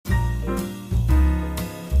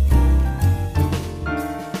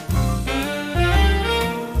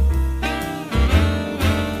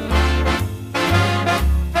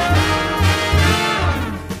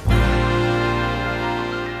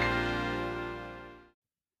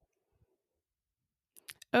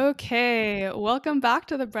Okay, welcome back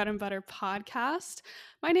to the Bread and Butter podcast.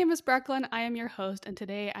 My name is Brecklin. I am your host, and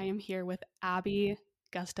today I am here with Abby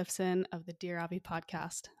Gustafson of the Dear Abby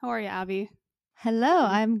podcast. How are you, Abby? Hello,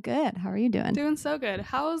 I'm good. How are you doing? Doing so good.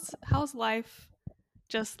 How's life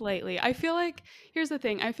just lately? I feel like here's the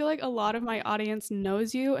thing. I feel like a lot of my audience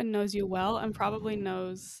knows you and knows you well, and probably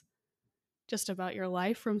knows just about your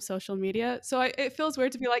life from social media. So it feels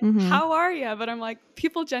weird to be like, Mm-hmm. "How are you?" But I'm like,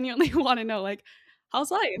 people genuinely want to know, like, "How's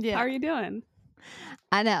life? How Yeah, are you doing?"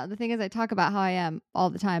 I know. The thing is, I talk about how I am all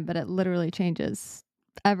the time, but it literally changes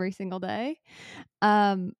every single day.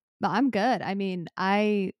 Um, but I'm good. I mean,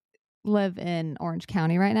 I live in Orange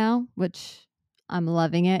County right now, which I'm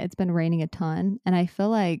loving it. It's been raining a ton, and I feel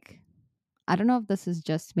like I don't know if this is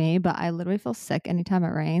just me, but I literally feel sick anytime it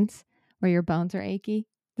rains, where your bones are achy.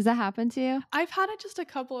 Does that happen to you? I've had it just a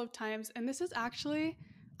couple of times, and this is actually,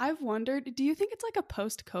 I've wondered, do you think it's like a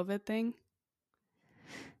post COVID thing?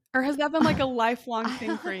 Or has that been like a lifelong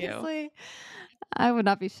thing I for you? honestly, I would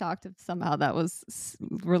not be shocked if somehow that was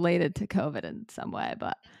related to COVID in some way,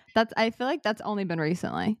 but I feel like that's only been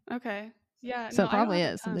recently. Okay. Yeah, So no, it I don't probably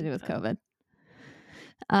have a is something ton, to do with but COVID.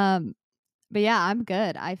 Um, but yeah, I'm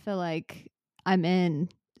good. I feel like I'm in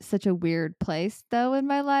such a weird place though in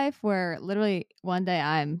my life where literally one day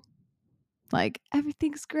I'm like,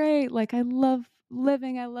 everything's great. Like I love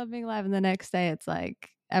living, I love being alive. And the next day it's like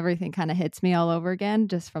everything kind of hits me all over again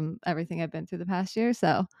just from everything I've been through the past year.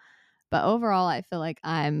 So but overall, I feel like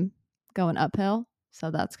I'm going uphill,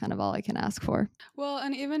 so that's kind of all I can ask for. well,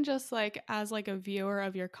 and even just like as like a viewer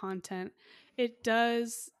of your content, it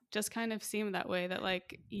does just kind of seem that way that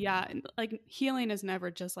like yeah, like healing is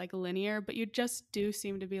never just like linear, but you just do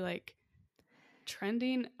seem to be like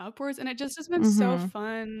trending upwards and it just has been so Mhm.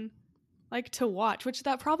 fun like to watch, which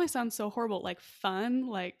that probably sounds so horrible, like fun,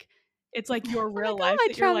 like it's like your I'm like, real "Oh, life my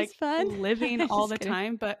that you're trauma's like fun." living all Just the kidding.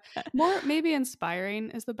 time, but more maybe inspiring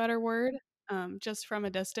is the better word, just from a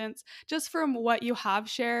distance, just from what you have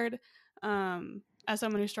shared, as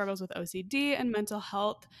someone who struggles with OCD and mental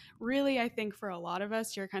health. Really, I think for a lot of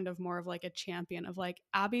us, you're kind of more of like a champion of like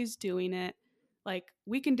Abby's doing it. Like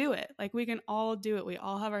we can do it. Like we can all do it. We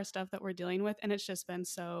all have our stuff that we're dealing with, and it's just been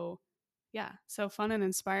so yeah, so fun and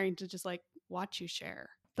inspiring to just like watch you share.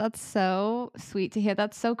 That's so sweet to hear.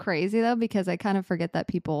 That's so crazy, though, because I kind of forget that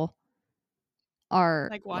people are,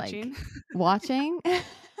 Like like, watching. watching.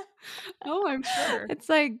 Oh, I'm sure. It's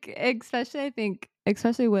like especially I think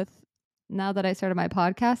especially with now that I started my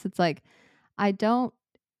podcast, it's like I don't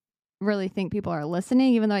really think people are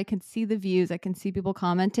listening, even though I can see the views, I can see people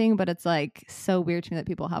commenting, but it's, like, so weird to me that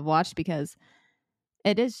people have watched because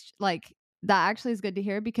it is like that actually is good to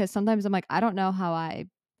hear because sometimes I'm like, I don't know how I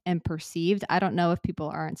am perceived. I don't know if people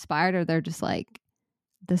are inspired or they're just like,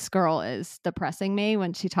 this girl is depressing me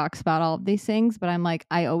when she talks about all of these things. But I'm like,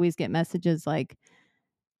 I always get messages like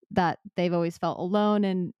that they've always felt alone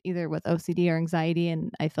and either with OCD or anxiety.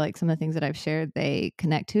 And I feel like some of the things that I've shared, they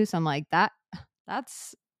connect to. So I'm like,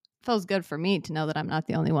 that's feels good for me to know that I'm not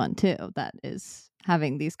the only one too that is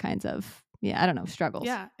having these kinds of, yeah, I don't know, struggles.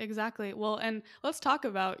 Yeah, exactly. Well, and let's talk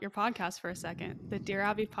about your podcast for a second. The Dear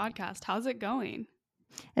Abby podcast. How's it going?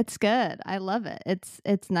 It's good. I love it.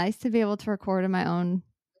 It's nice to be able to record in my own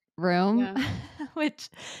room, Yeah. which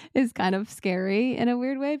is kind of scary in a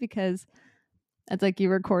weird way because it's like you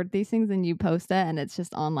record these things and you post it and it's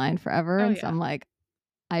just online forever. Oh And so yeah. I'm like,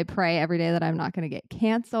 I pray every day that I'm not going to get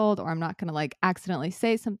canceled or I'm not going to like accidentally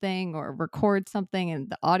say something or record something and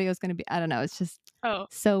the audio is going to be, I don't know. It's just Oh,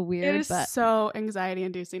 so it weird. is But so anxiety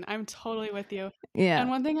inducing. I'm totally with you. yeah. And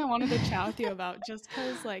one thing I wanted to chat with you about, just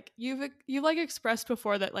because like you've like expressed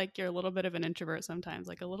before that like you're a little bit of an introvert sometimes,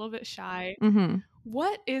 like a little bit shy. Hmm.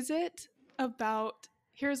 What is it about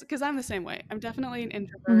here's because I'm the same way. I'm definitely an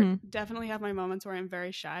introvert, Hmm. definitely have my moments where I'm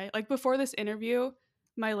very shy. Like before this interview,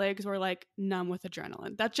 my legs were like numb with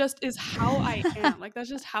adrenaline. That just is how I am. Like that's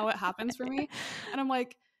just how it happens for me. And I'm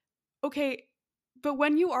like, okay, but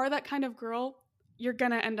when you are that kind of girl, you're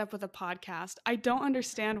going to end up with a podcast. I don't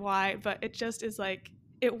understand why, but it just is like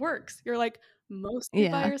it works. You're like mostly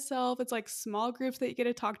by Yeah, yourself. It's like small groups that you get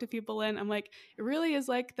to talk to people in. I'm like, it really is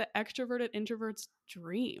like the extroverted introvert's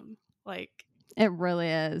dream. Like it really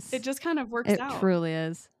it is. just kind of works It out. truly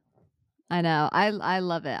is. I know. I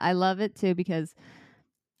love it. I love it too because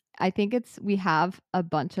I think it's we have a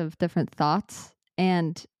bunch of different thoughts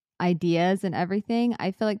and ideas and everything.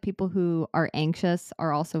 I feel like people who are anxious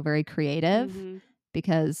are also very creative Mhm.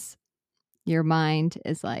 because your mind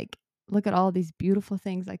is like, look at all these beautiful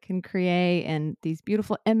things I can create and these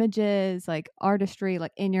beautiful images, like artistry,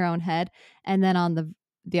 like in your own head. And then on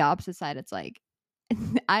the opposite side, it's like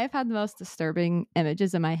I've had the most disturbing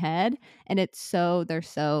images in my head, and they're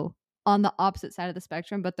so on the opposite side of the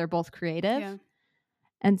spectrum, but they're both Yeah. creative.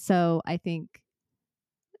 And so I think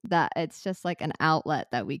that it's just like an outlet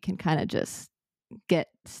that we can kind of just get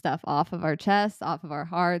stuff off of our chest, off of our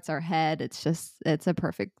hearts, our head. It's a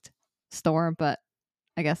perfect storm, but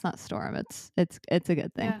I guess not storm. It's a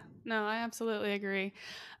good thing. Yeah. No, I absolutely agree.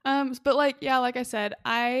 But like, yeah, like I said,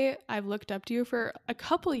 I've looked up to you for a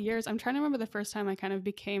couple of years. I'm trying to remember the first time I kind of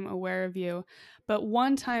became aware of you, but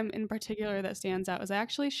one time in particular that stands out is I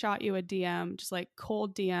actually shot you a DM, just like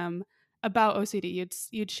cold DM about OCD.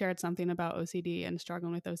 You'd shared something about OCD and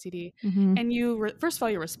struggling with OCD, Mhm. and first of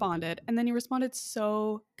all you responded, and then you responded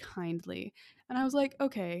so kindly, and I was like,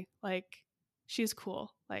 okay, like she's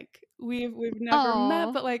cool. Like we've never met,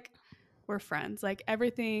 Oh. but like we're friends. Like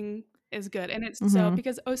everything is good. And it's so Mhm.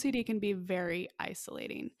 because OCD can be very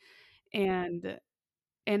isolating and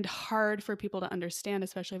hard for people to understand,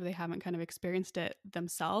 especially if they haven't kind of experienced it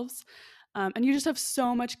themselves. And you just have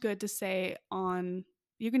so much good to say on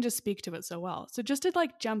you can just speak to it so well. So just to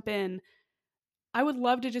like jump in, I would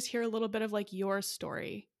love to just hear a little bit of like your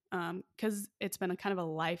story. Because it's been a kind of a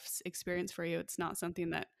life's experience for you. It's not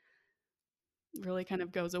something that really kind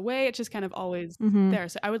of goes away. It's just kind of always Mhm. there.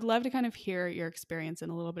 So I would love to kind of hear your experience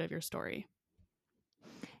and a little bit of your story.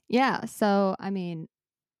 Yeah, so I mean,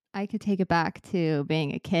 I could take it back to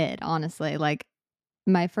being a kid, honestly. Like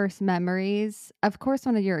my first memories, of course,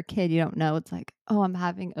 when you're a kid, you don't know. It's like, oh, I'm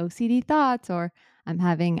having OCD thoughts or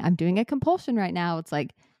I'm doing a compulsion right now. It's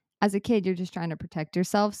like, as a kid, you're just trying to protect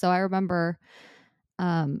yourself. So I remember,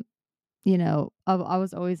 um, I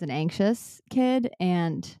was always an anxious kid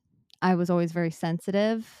and I was always very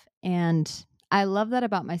sensitive. And I love that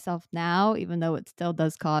about myself now, even though it still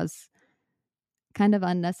does cause kind of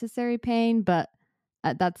unnecessary pain. But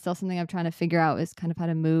that's still something I'm trying to figure out is kind of how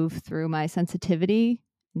to move through my sensitivity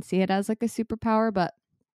and see it as like a superpower. But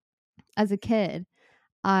as a kid,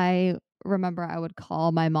 I remember I would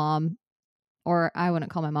call my mom, or I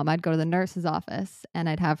wouldn't call my mom. I'd go to the nurse's office and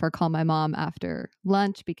I'd have her call my mom after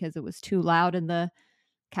lunch because it was too loud in the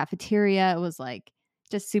cafeteria. It was like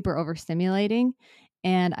just super overstimulating.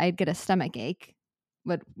 And I'd get a stomach ache,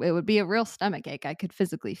 but it would be a real stomach ache. I could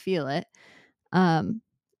physically feel it. Um,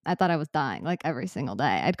 I thought I was dying like every single day.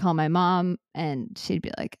 I'd call my mom and she'd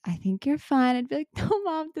be like, I think you're fine. I'd be like, no,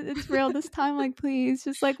 mom, it's real this time. Like, please,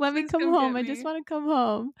 just like let me Please come come home. get I just me. want to come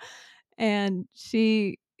home. And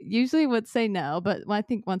she usually would say no, but I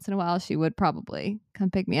think once in a while she would probably come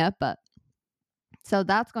pick me up. But so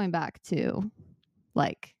that's going back to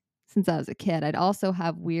like since I was a kid. I'd also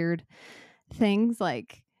have weird things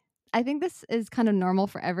like I think this is kind of normal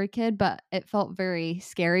for every kid, but it felt very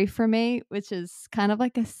scary for me, which is kind of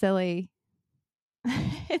like a silly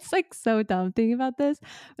it's like so dumb thinking about this,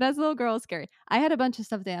 but as a little girl, it's scary. I had a bunch of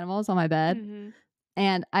stuffed animals on my bed, Mhm.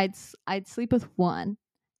 and I'd sleep with one,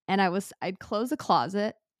 and I'd close the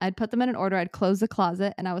closet. I'd put them in an order. I'd close the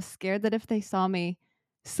closet, and I was scared that if they saw me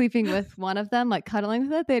sleeping with one of them, like cuddling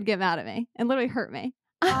with it, they'd get mad at me and literally hurt me.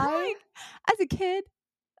 I Like as a kid,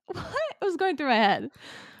 what was going through my head?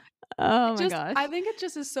 Oh my I gosh. think it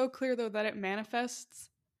just is so clear though that it manifests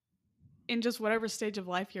in just whatever stage of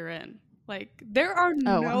life you're in. Like there are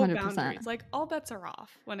Oh, no 100%. boundaries. Like all bets are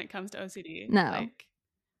off when it comes to OCD. No. Like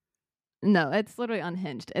No, it's literally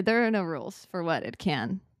unhinged. There are no rules for what it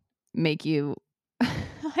can make you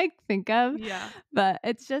like think of. yeah. But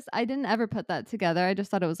it's just I didn't ever put that together. I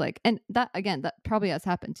just thought it was like and that again, that probably has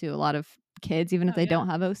happened to a lot of kids, even if Oh they yeah. don't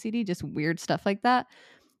have OCD, just weird stuff like that.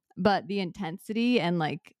 But the intensity and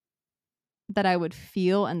like that I would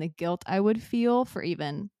feel and the guilt I would feel for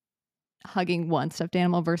even hugging one stuffed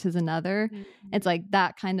animal versus another, it's Mhm. like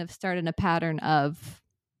that kind of started a pattern of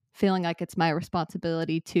feeling like it's my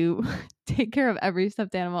responsibility to take care of every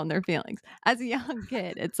stuffed animal and their feelings. As a young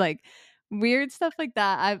kid, it's like weird stuff like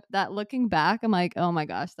that. That looking back, I'm like, oh my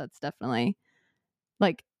gosh, that's definitely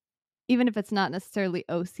like even if it's not necessarily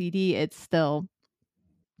OCD, it's still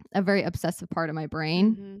a very obsessive part of my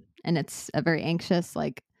brain, Mhm. and it's a very anxious,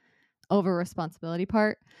 like over responsibility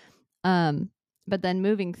part. Um, but then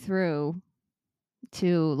moving through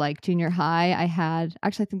to like junior high, I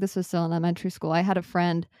think this was still in elementary school. I had a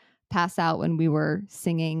friend pass out when we were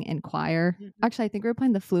singing in choir. Mhm. Actually, I think we were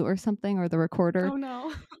playing the flute or something or the recorder. Oh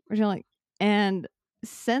no. Or like, and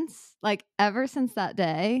ever since that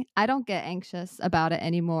day, I don't get anxious about it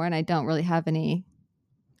anymore, and I don't really have any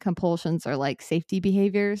compulsions or like safety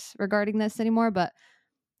behaviors regarding this anymore. But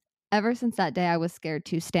ever since that day, I was scared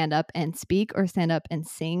to stand up and speak or stand up and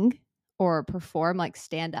sing or perform, like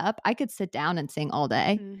stand up. I could sit down and sing all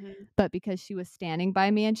day, Mhm. but because she was standing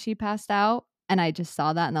by me and she passed out and I just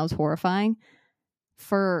saw that and that was horrifying,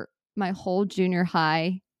 for my whole junior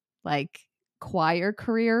high, like, choir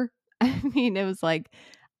career, I mean, it was like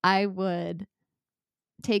I would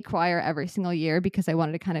take choir every single year because I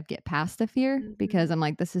wanted to kind of get past the fear Mhm. because I'm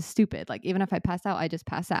like, "This is stupid." Like, even if I pass out, I just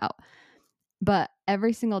pass out. But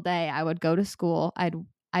every single day I would go to school, I'd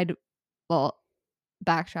well,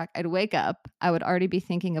 backtrack, I'd wake up, I would already be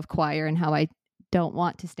thinking of choir and how I don't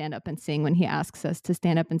want to stand up and sing when he asks us to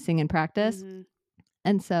stand up and sing in practice. Mhm.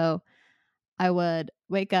 And so I would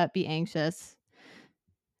wake up, be anxious,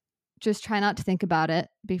 just try not to think about it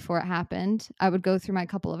before it happened. I would go through my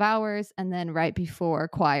couple of hours, and then right before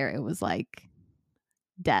choir, it was like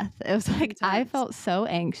death. It was like I Intense. felt so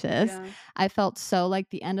anxious. Yeah. I felt so like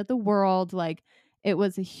the end of the world. Like it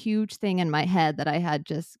was a huge thing in my head that I had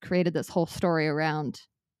just created this whole story around,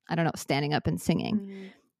 I don't know, standing up and singing.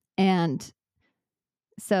 Mhm. And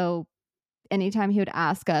so anytime he would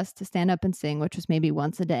ask us to stand up and sing, which was maybe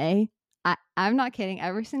once a day, I'm not kidding.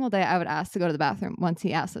 Every single day I would ask to go to the bathroom once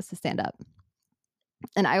he asked us to stand up.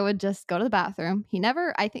 And I would just go to the bathroom. He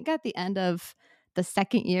never, I think at the end of the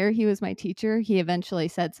second year he was my teacher, he eventually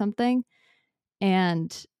said something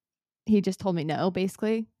and he just told me no,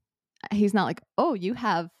 basically. He's not like, "Oh, you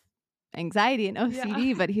have anxiety and Yeah.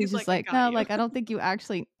 OCD," but he's He's just like, "I like, got "No, you." like, I don't think you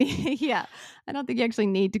actually" yeah, "I don't think you actually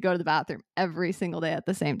need to go to the bathroom every single day at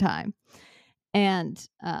the same time." And,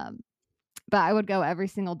 but I would go every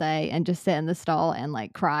single day and just sit in the stall and,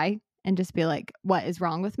 like, cry and just be like, "What is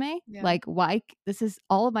wrong with me? Yeah. Like, why this is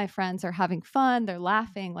all of my friends are having fun, they're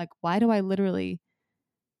laughing, like, why do I literally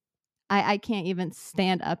I can't even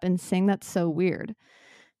stand up and sing, that's so weird."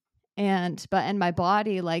 And but in my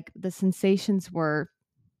body, like, the sensations were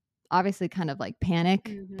obviously kind of like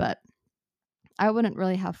panic, Mhm. but I wouldn't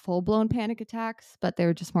really have full-blown panic attacks, but they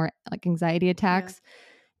were just more like anxiety Yeah. attacks.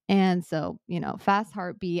 And so, fast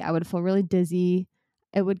heartbeat, I would feel really dizzy.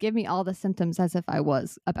 It would give me all the symptoms as if I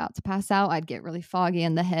was about to pass out. I'd get really foggy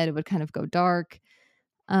in the head. It would kind of go dark.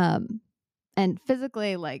 Um, and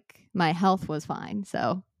physically, like my health was fine.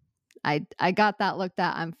 So I got that looked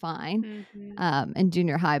at. I'm fine. Mhm. In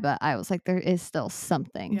junior high, but I was like, there is still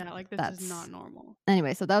something Yeah, like, this is not that's normal.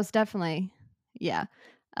 anyway. So that was definitely, yeah,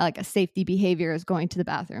 like a safety behavior is going to the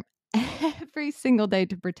bathroom every single day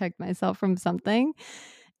to protect myself from something.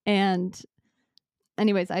 And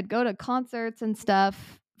anyways, I'd go to concerts and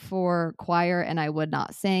stuff for choir and I would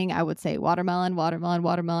not sing. I would say watermelon, watermelon,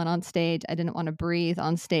 watermelon on stage. I didn't want to breathe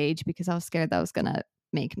on stage because I was scared that was going to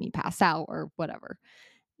make me pass out or whatever.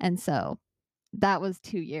 And so that was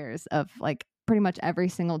 2 years of like pretty much every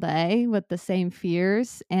single day with the same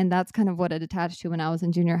fears. And that's kind of what it attached to when I was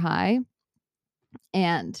in junior high.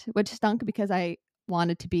 And which stunk because I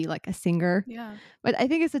wanted to be like a singer. Yeah. But I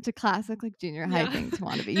think it's such a classic like junior high Yeah. thing to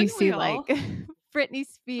want to be. You Didn't we see like all? Britney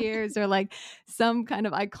Spears or like some kind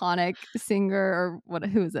of iconic singer or what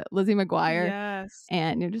who is it? Lizzie McGuire. Yes.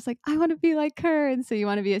 And you're just like, I want to be like her. And so you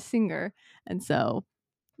want to be a singer. And so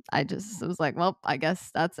I just was like, well, I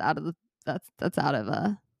guess that's out of the that's out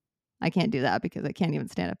of I can't do that because I can't even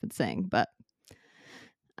stand up and sing. But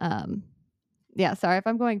um yeah, sorry if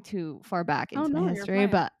I'm going too far back Oh, into my no, you're history, fine.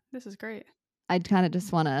 but This is great. I kind of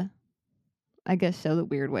just want to, I guess, show the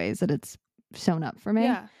weird ways that it's shown up for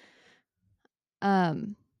me. Yeah.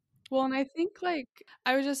 Um, Well, and I think, like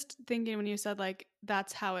I was just thinking when you said, like,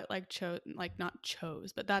 that's how it, like, like, not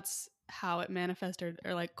chose, but that's how it manifested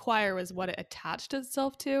or, like, choir was what it attached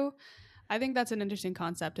itself to. I think that's an interesting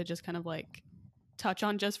concept to just kind of, like, touch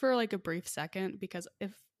on just for, like, a brief second because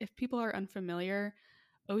if people are unfamiliar,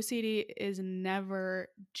 OCD is never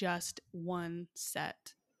just one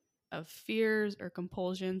set of fears or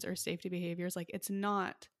compulsions or safety behaviors. Like, it's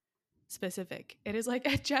not specific. It is like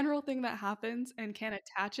a general thing that happens and can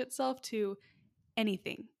attach itself to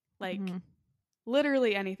anything, like mhm.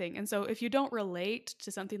 literally anything. And so if you don't relate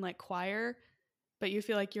to something like choir, but you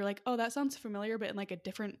feel like you're like, oh, that sounds familiar, but in like a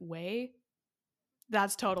different way,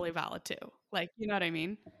 that's totally valid too. Like, you know what I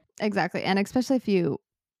mean? Exactly. And especially if you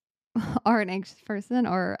are an anxious person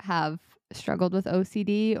or have struggled with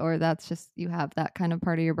OCD, or that's just you have that kind of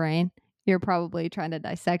part of your brain, you're probably trying to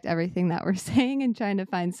dissect everything that we're saying and trying to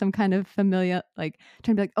find some kind of familiar, like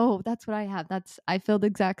trying to be like, oh, that's what I have. I feel the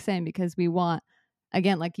exact same because we want,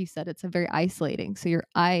 again, like you said, it's a very isolating. So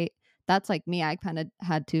that's like me. I kind of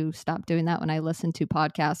had to stop doing that when I listen to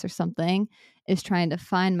podcasts or something, is trying to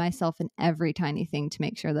find myself in every tiny thing to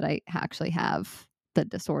make sure that I actually have the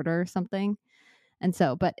disorder or something. And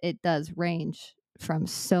so, but it does range from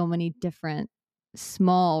so many different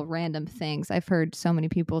small random things. I've heard so many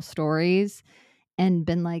people's stories and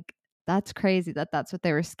been like, that's crazy that that's what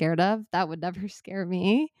they were scared of. That would never scare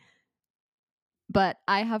me. But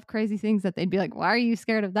I have crazy things that they'd be like, "Why are you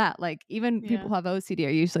scared of that?" Like, even people Yeah. who have OCD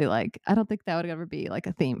are usually like, "I don't think that would ever be, like,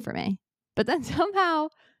 a theme for me." But then somehow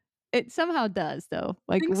it somehow does, though.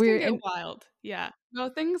 Like, Things can we're get in wild. Yeah. No,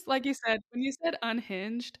 things like you said, when you said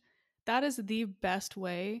unhinged, that is the best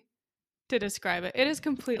way to describe it. It is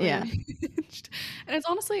completely yeah. unhinged. And it's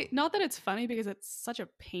honestly not that it's funny because it's such a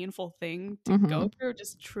painful thing to go Mhm. through,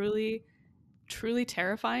 just truly, truly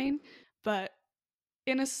terrifying. But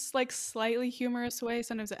in a like slightly humorous way,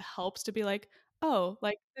 sometimes it helps to be like, oh,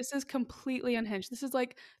 like this is completely unhinged. This is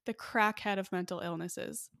like the crackhead of mental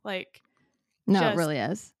illnesses. Like No, it just really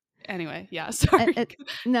is. anyway, yeah, It sorry.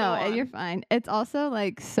 no, Go you're on. fine. It's also,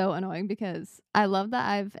 like, so annoying because I love that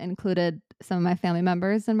I've included some of my family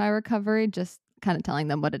members in my recovery, just kinda telling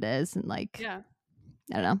them what it is and, like, Yeah.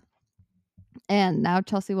 I don't know. And now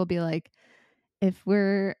Chelsea will be like, if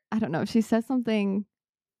we're I don't know, if she says something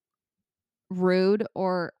rude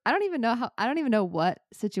or I don't even know what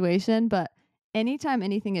situation, but anytime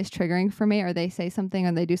anything is triggering for me or they say something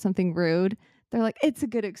or they do something rude, they're like, "It's a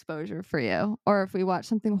good exposure for you." Or if we watch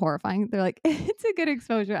something horrifying, they're like, "It's a good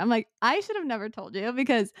exposure." I'm like, "I should have never told you,"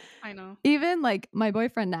 because I know. even, like, my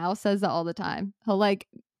boyfriend now says that all the time. He'll, like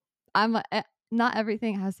I'm like, not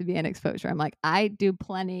everything has to be an exposure. I'm like, "I do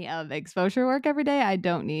plenty of exposure work every day. I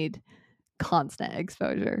don't need constant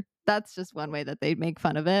exposure." That's just one way that they make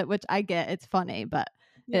fun of it, which I get, it's funny, but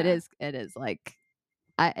Yeah. it is like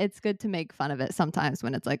it's good to make fun of it sometimes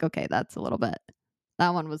when it's like, okay, that's a little bit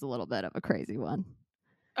that one was a little bit of a crazy one.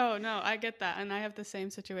 Oh, no, I get that, and I have the same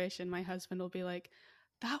situation. My husband will be like,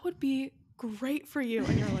 "That would be great for you,"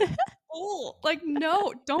 and you're like, "Oh, like,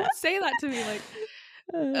 no, don't say that to me," like,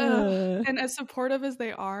 ugh, Uh, and as supportive as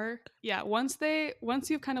they are, yeah, once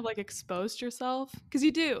you've kind of, like, exposed yourself, because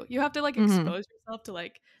you have to, like, mhm. expose yourself to,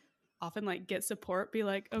 like, often, like, get support, be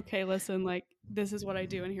like, "Okay, listen, like, this is what I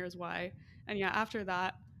do and here's why," and yeah, after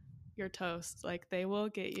that, you're toast, like, they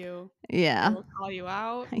Yeah. will call you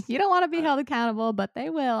out, You don't wanna be uh, held accountable, but they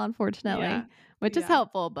will, yeah, unfortunately, which is yeah,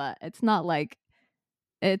 helpful, but it's not like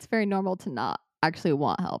it's very normal to not actually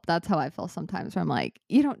want help. That's how I feel sometimes where I'm like,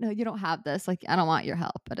 "You don't know, you don't have this, like, I don't want your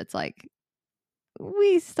help," but it's like,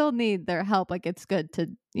 we still need their help, like, it's good to,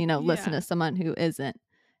 listen to yeah, someone who isn't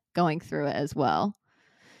going through it as well.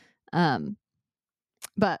 Um,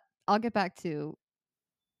 but I'll get back to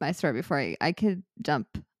my story before I could jump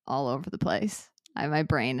all over the place. My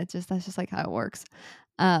brain, it's just that's just, like, how it works.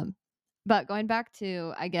 Um, but going back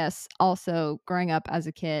to, I guess, also growing up as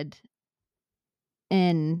a kid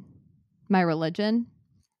in my religion,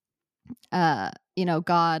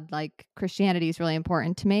 God, like Christianity is really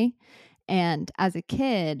important to me. And as a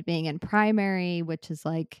kid, being in primary, which is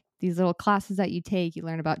like these little classes that you take, you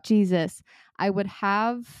learn about Jesus, I would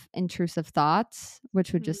have intrusive thoughts,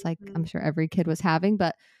 which would just like, I'm mhm, sure every kid was having,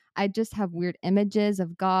 but I just have weird images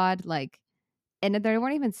of God, like, and they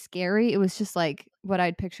weren't even scary. It was just like what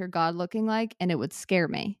I'd picture God looking like, and it would scare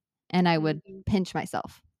me. And I would mhm. pinch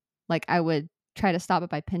myself. Like I would try to stop it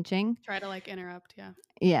by pinching. Try to, like, interrupt, yeah.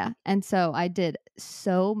 Yeah, and so I did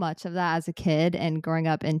so much of that as a kid and growing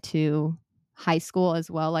up into high school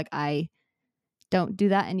as well, like, I don't do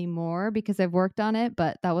that anymore because I've worked on it,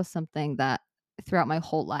 but that was something that throughout my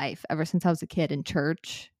whole life, ever since I was a kid in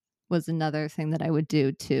church, was another thing that I would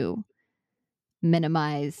do to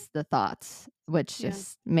minimize the thoughts, which Yeah,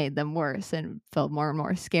 just made them worse and felt more and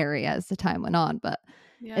more scary as the time went on, but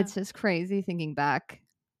yeah, it's just crazy thinking back,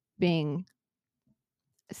 being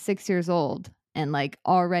 6 years old and, like,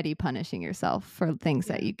 already punishing yourself for things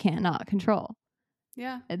that yeah, you cannot control.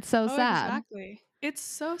 yeah. It's so Oh, sad. exactly. It's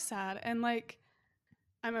so sad, and, like,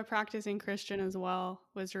 I'm a practicing Christian as well,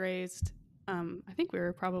 was raised I think we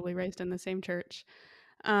were probably raised in the same church,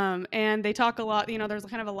 and they talk a lot, there's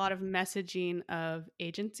kind of a lot of messaging of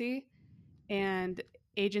agency and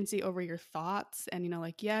agency over your thoughts and,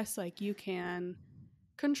 like, yes, like, you can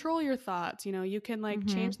control your thoughts, you can, like,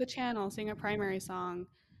 change Mhm. the channel, sing a primary song,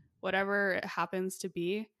 whatever it happens to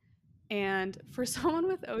be. And for someone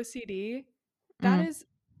with OCD, that Mm. is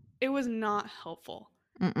it was not helpful.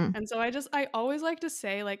 Mm-mm. And so I always like to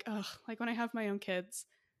say, like, ugh, like when I have my own kids,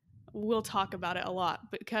 we'll talk about it a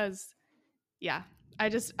lot because yeah,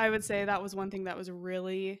 I would say that was one thing that was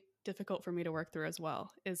really difficult for me to work through as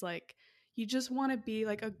well, is like you just want to be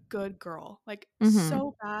like a good girl. Like Mhm.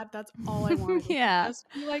 so bad, that's all I wanted was to Yeah, just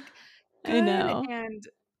be like I good. know. And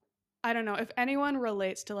I don't know if anyone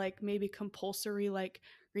relates to like maybe compulsory like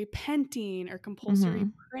repenting or compulsory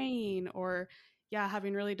Mhm. praying or yeah,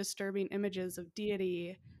 having really disturbing images of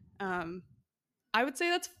deity. Um, I would say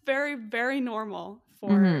that's very, very normal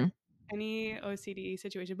for Mhm. any OCD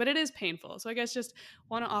situation, but it is painful. So I guess just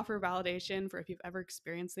want to offer validation for if you've ever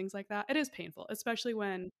experienced things like that. It is painful, especially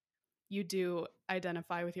when you do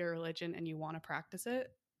identify with your religion and you want to practice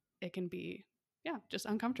it. It can be, yeah, just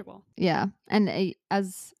uncomfortable. Yeah. And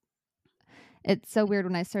as it's so weird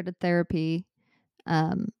when um, I started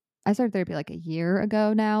therapy like a year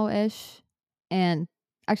ago now ish, and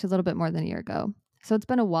actually a little bit more than a year ago. So it's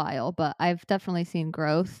been a while, but I've definitely seen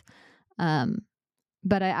growth. Um,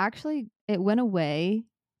 but it went away,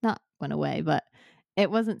 not went away, but I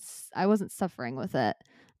wasn't suffering with it.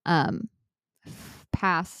 Um,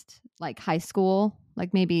 Past like high school,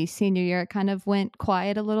 like maybe senior year, it kind of went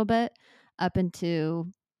quiet a little bit up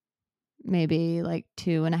into maybe like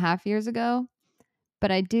 2.5 years ago. But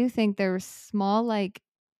I do think there were small like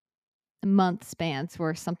month spans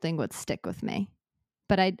where something would stick with me.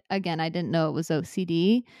 But I didn't know it was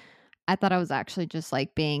OCD. I thought I was actually just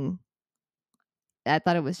like being I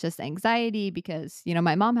thought it was just anxiety because,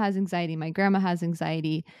 my mom has anxiety, my grandma has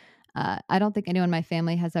anxiety. I don't think anyone in my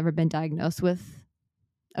family has ever been diagnosed with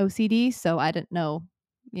OCD, so I didn't know.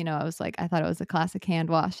 I was like, I thought it was a classic hand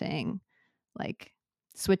washing, like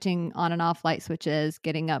switching on and off light switches,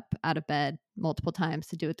 getting up out of bed multiple times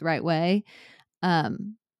to do it the right way.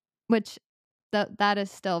 Um, which that is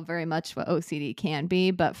still very much what OCD can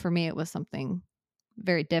be, but for me, it was something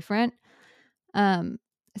very different. Um,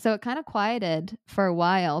 so it kind of quieted for a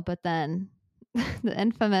while, but then the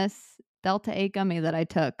infamous Delta 8 gummy that I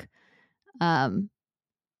took, um,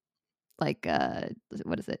 like,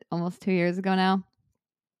 what is it? Almost 2 years ago now,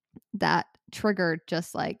 that triggered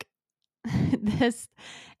just like this.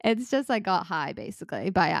 It's just like got high basically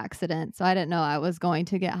by accident. So I didn't know I was going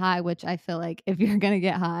to get high, which I feel like if you're going to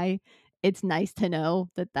get high, it's nice to know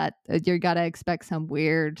that you're got to expect some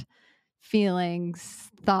weird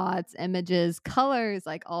feelings, thoughts, images, colors,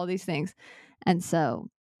 like all these things. And so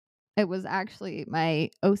it was actually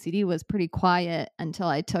my OCD was pretty quiet until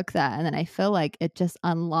I took that. And then I feel like it just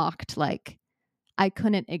unlocked, like, I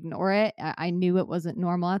couldn't ignore it. I knew it wasn't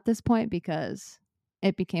normal at this point because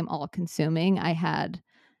it became all consuming.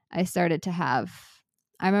 I started to have,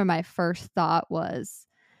 I remember my first thought was,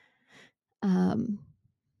 um,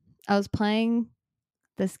 I was playing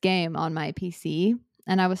this game on my PC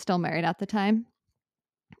and I was still married at the time.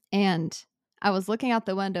 And I was looking out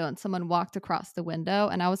the window and someone walked across the window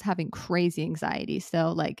and I was having crazy anxiety.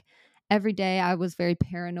 So, like, every day I was very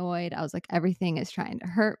paranoid. I was like, everything is trying to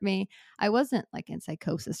hurt me. I wasn't like in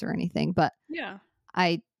psychosis or anything, but Yeah.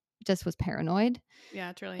 I just was paranoid. Yeah,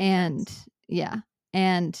 it's really And intense. yeah.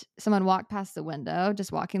 And someone walked past the window,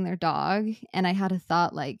 just walking their dog. And I had a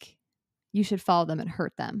thought like, you should follow them and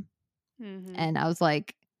hurt them. Mhm. And I was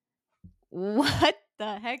like, what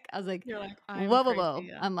the heck? I was like, You're like, "I'm whoa, whoa, crazy." whoa.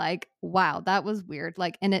 Yeah. I'm like, wow, that was weird.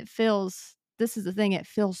 Like, and this is the thing, it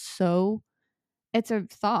feels so, it's a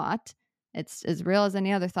thought. It's as real as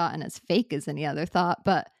any other thought and as fake as any other thought,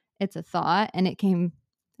 but it's a thought and it came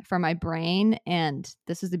from my brain. And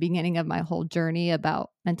this was the beginning of my whole journey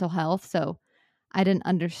about mental health. So I didn't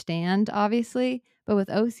understand, obviously. But with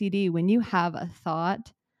OCD, when you have a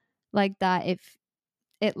thought like that, if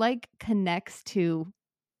it like connects to,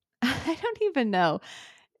 I don't even know,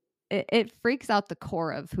 it freaks out the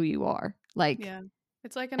core of who you are. Like, Yeah.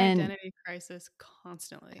 It's like an and identity crisis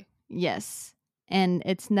constantly. yes. And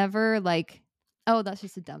it's never like, oh, that's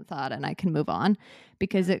just a dumb thought and I can move on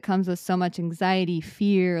because Yeah. it comes with so much anxiety,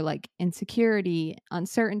 fear, like insecurity,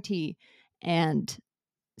 uncertainty. And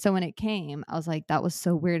so when it came, I was like, that was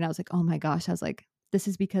so weird. And I was like, oh my gosh. I was like, this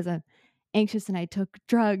is because I'm anxious and I took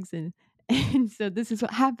drugs and and so this is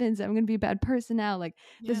what happens. I'm gonna be a bad person now. Like,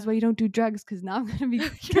 this is why Yeah. you don't do drugs because now I'm gonna be You're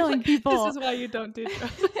killing like, "This people. is why you don't do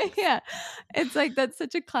drugs." Yeah. It's like that's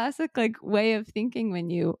such a classic like way of thinking when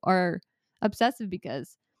you are obsessive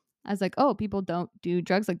because I was like, oh, people don't do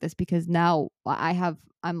drugs like this because now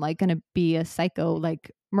I'm like gonna be a psycho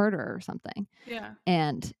like murderer or something. Yeah.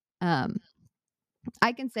 And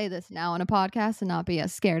I can say this now on a podcast and not be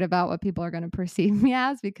as scared about what people are gonna perceive me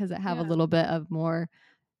as because I have a Yeah. little bit of more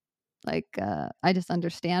like I just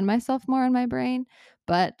understand myself more in my brain.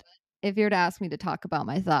 But if you were to ask me to talk about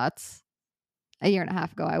my thoughts a year and a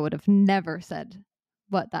half ago, I would have never said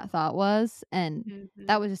what that thought was. And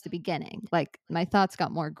that Mhm. was just the beginning. Like my thoughts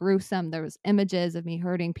got more gruesome. There was images of me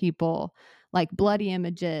hurting people, like Mhm. bloody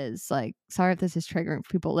images. Like, sorry if this is triggering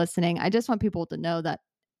for people listening. I just want people to know that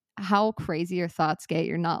how crazy your thoughts get,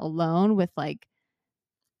 you're not alone with like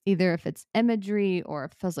either if it's imagery or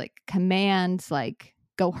if it feels like commands, like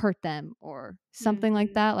go hurt them or something like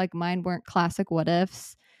Mhm. that. Like mine weren't classic what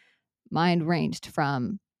ifs. Mine ranged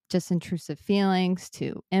from just intrusive feelings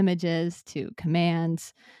to images to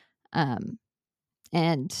commands. Um,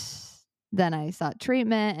 and then I sought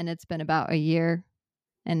treatment, and it's been about a year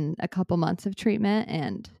and a couple months of treatment.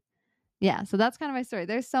 And yeah, so that's kind of my story.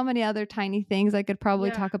 There's so many other tiny things I could probably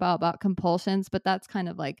Yeah. talk about compulsions, but that's kind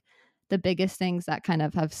of like the biggest things that kind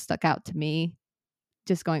of have stuck out to me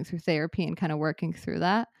just going through therapy and kind of working through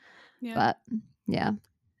that. Yeah. But yeah.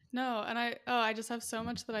 No, and I just have so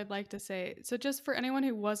much that I'd like to say. So just for anyone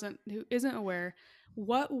who isn't aware,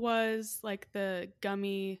 what was like the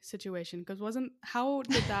gummy situation? Because wasn't how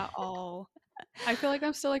did that all I feel like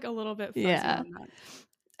I'm still like a little bit fuzzy Yeah. on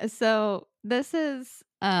that. So this was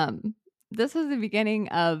the beginning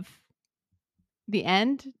of the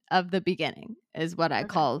end of the beginning is what I Okay.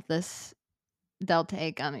 call this Delta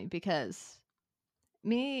 8 gummy because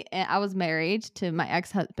I was married to my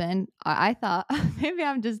ex-husband. I thought maybe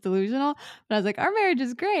I'm just delusional, but I was like, our marriage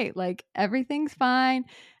is great. Like everything's fine.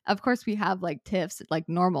 Of course, we have like tiffs, like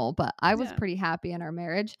normal, but I was Yeah. pretty happy in our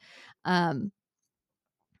marriage. Um,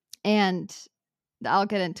 and I'll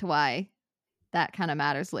get into why that kind of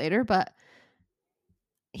matters later. But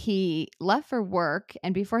he left for work,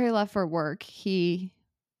 and before he left for work, he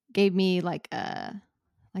gave me like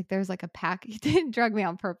there's like a pack. He didn't drug me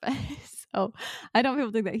on purpose. So I don't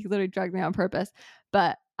people think that he literally drugged me on purpose.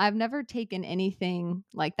 But I've never taken anything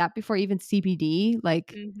like that before, even CBD.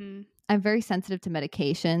 Like Mhm. I'm very sensitive to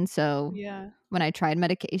medication. So Yeah. when I tried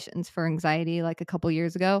medications for anxiety like a couple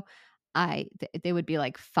years ago, they would be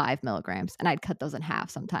like 5 milligrams, and I'd cut those in half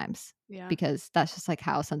sometimes Yeah. because that's just like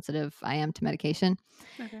how sensitive I am to medication.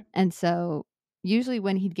 Okay. And so usually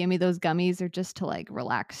when he'd give me those gummies, they're just to like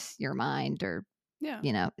relax your mind or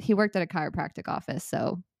Yeah. he worked at a chiropractic office,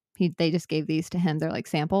 so they just gave these to him. They're like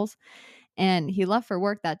samples. And he left for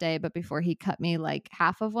work that day, but before he cut me like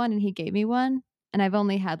half of one and he gave me one. And I've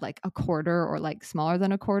only had like a quarter or like smaller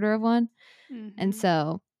than a quarter of one. And Mhm.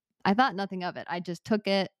 so I thought nothing of it. I just took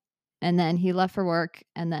it and then he left for work.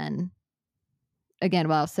 And then again,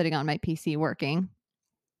 while I was sitting on my PC working,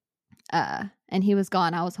 and he was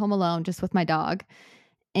gone, I was home alone just with my dog.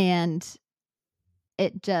 And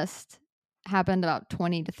it just happened about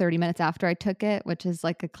 20 to 30 minutes after I took it, which is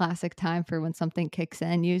like a classic time for when something kicks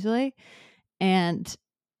in usually. And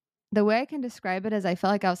the way I can describe it is I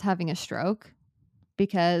felt like I was having a stroke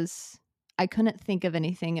because I couldn't think of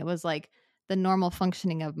anything. It was like the normal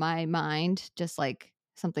functioning of my mind, just like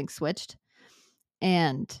something switched.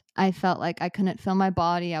 And I felt like I couldn't feel my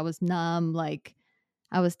body. I was numb, like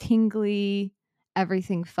I was tingly.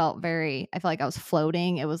 Everything I felt like I was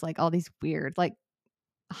floating. It was like all these weird, like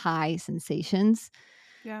high sensations.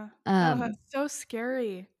 Yeah. Oh, Um, that's so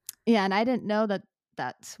scary. yeah, and I didn't know that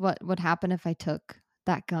that's what would happen if I took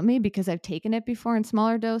that gummy because I've taken it before in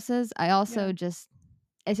smaller doses. I Yeah. also just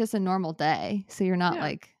it's just a normal day, so you're not Yeah.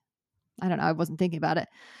 like I don't know, I wasn't thinking about it.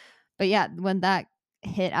 But yeah, when that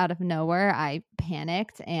hit out of nowhere, I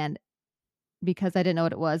panicked and because I didn't know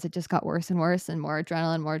what it was, it just got worse and worse and more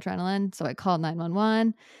adrenaline, more adrenaline. So I called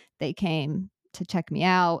 911. They came to check me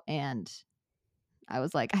out and I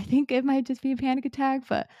was like, I think it might just be a panic attack,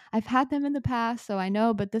 but I've had them in the past, so I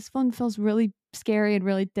know, but this one feels really scary and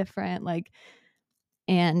really different. Like,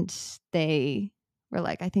 and they were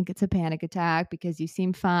like, I think it's a panic attack because you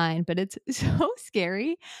seem fine, but it's so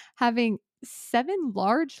scary having 7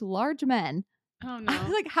 large men. Oh I was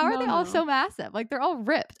no. like, how are No, they all no. so massive? Like, they're all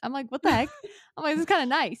ripped. I'm like, what the heck? I'm like, this is kind of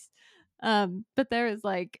nice. But there is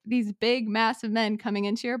like these big, massive men coming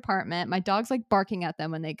into your apartment. My dog's like barking at them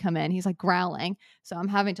when they come in. He's like growling. So I'm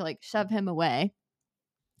having to like shove him away.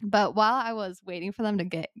 But while I was waiting for them to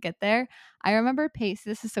get there, I remember pacing.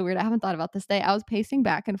 This is so weird. I haven't thought about this day. I was pacing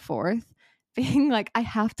back and forth, being like, I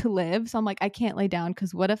have to live. So I'm like, I can't lay down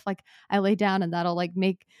because what if like I lay down and that'll like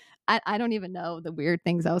make I don't even know the weird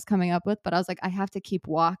things I was coming up with, but I was like, I have to keep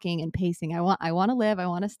walking and pacing. I want to live. I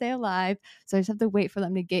want to stay alive. So I just have to wait for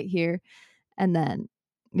them to get here. And then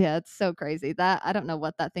yeah, it's so crazy. That I don't know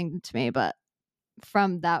what that thing did to me, but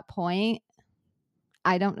from that point,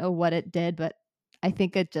 I don't know what it did, but I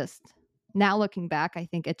think it just now looking back, I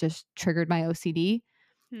think it just triggered my OCD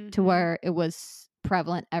to Mhm. where it was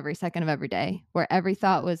prevalent every second of every day, where every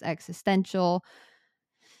thought was existential.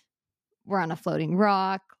 We're on a floating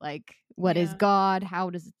rock. Like, what is Yeah. God?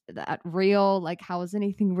 How does that real? Like, how is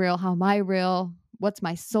anything real? How am I real? What's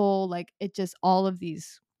my soul? Like, it just all of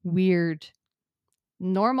these weird,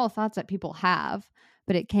 normal thoughts that people have,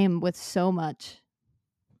 but it came with so much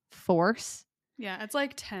force. Yeah, it's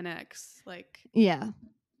like 10x, like Yeah.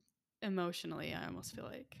 emotionally, I almost feel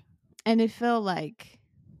like. And it felt like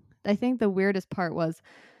I think the weirdest part was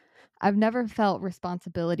I've never felt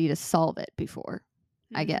responsibility to solve it before,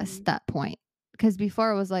 I guess, Mhm. that point. Because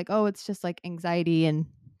before it was like, oh, it's just like anxiety and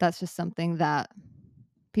that's just something that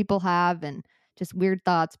people have and just weird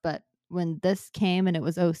thoughts. But when this came and it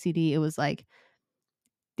was OCD, it was like,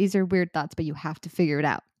 these are weird thoughts, but you have to figure it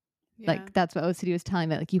out. Yeah. Like, that's what OCD was telling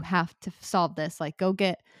me, like, you have to solve this, like, go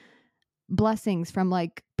get blessings from,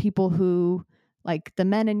 like, people who like, the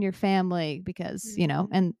men in your family because,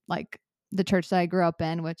 Mhm. and, like, the church that I grew up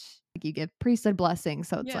in, which, like, you give priesthood blessings,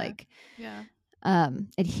 so it's Yeah. like, Yeah.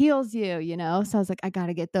 it heals you, so I was like, "I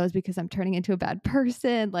gotta get those because I'm turning into a bad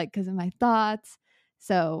person, like, because of my thoughts."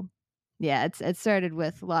 So, yeah, it started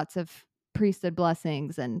with lots of priesthood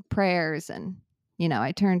blessings and prayers and,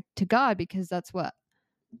 I turned to God because that's what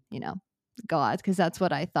you know, because that's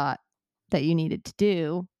what I thought that you needed to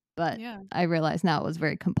do, but Yeah. I realize now it was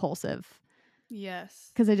very compulsive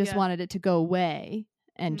Yes. because I just Yes. wanted it to go away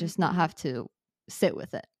and just not Mhm. have to sit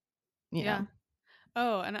with it, you Yeah. know?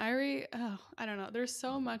 Oh, and I don't know. There's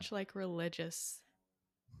so much like religious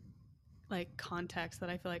like context that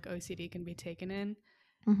I feel like OCD can be taken in.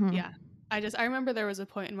 Mhm. Yeah. I remember there was a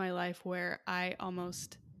point in my life where I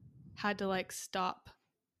almost had to like stop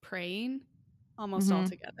praying almost Mhm.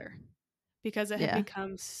 altogether because it had Yeah.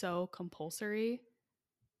 become so compulsory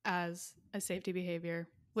as a safety behavior,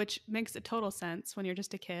 which makes a total sense when you're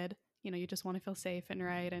just a kid. You just want to feel safe and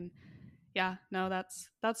right. And yeah, no, that's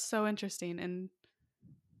so interesting and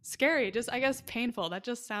scary. Just I guess painful. That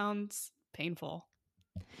just sounds painful.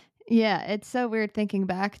 Yeah, it's so weird thinking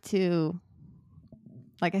back to,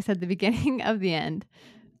 like I said, the beginning of the end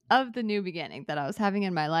of the new beginning that I was having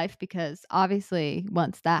in my life because obviously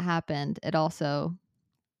once that happened, it also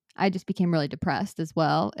I just became really depressed as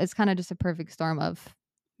well. It's kinda just a perfect storm of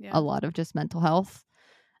a Yeah. lot of just mental health,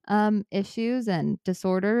 issues and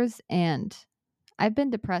disorders, and I've been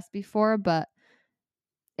depressed before, but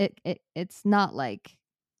it's not like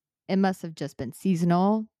it must have just been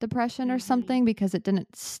seasonal depression or Mhm. something because it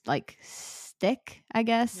didn't stick, I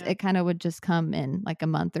guess. Yeah. It kinda would just come in like a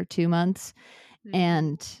month or 2 months,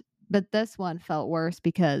 Mhm. and but this one felt worse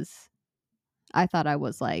because I thought I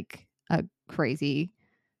was like a crazy,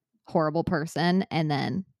 horrible person, and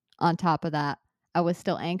then on top of that, I was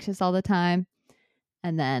still anxious all the time,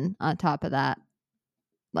 and then on top of that,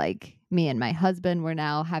 like, me and my husband were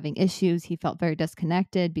now having issues. He felt very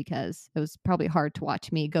disconnected because it was probably hard to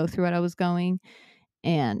watch me go through what I was going,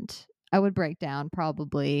 and I would break down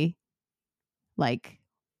probably, like,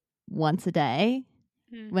 once a day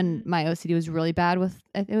when Mhm. my OCD was really bad with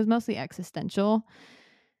it was mostly existential,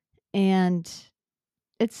 and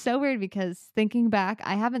it's so weird because thinking back,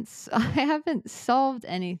 I haven't solved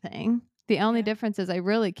anything. The only Yeah. difference is I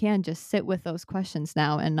really can just sit with those questions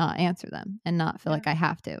now and not answer them and not feel Yeah. like I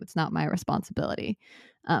have to. It's not my responsibility.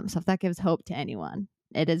 So if that gives hope to anyone,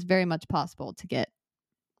 it is very much possible to get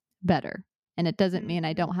better. And it doesn't mean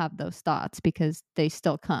I Mhm. don't have those thoughts because they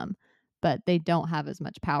still come, but they don't have as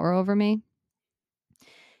much power over me.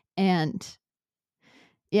 And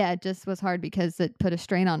yeah, it just was hard because it put a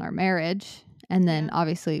strain on our marriage, and then Yeah.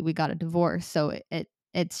 obviously we got a divorce, so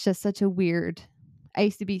it's just such a weird I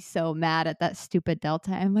used to be so mad at that stupid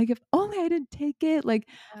Delta. I'm like, "If only I didn't take it, like,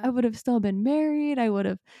 I Yeah. would have still been married, I would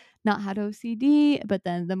have not had OCD," but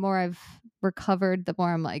then the more I've recovered, the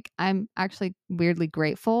more I'm like, I'm actually weirdly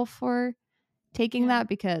grateful for taking Yeah. that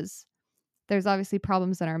because there's obviously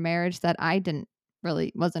problems in our marriage that I didn't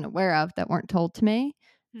really wasn't aware of that weren't told to me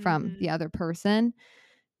from the Mhm. other person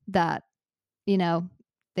that you know,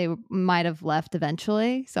 they might have left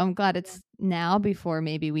eventually. So I'm glad Yeah. it's now before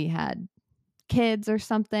maybe we had kids or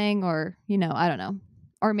something or, I don't know.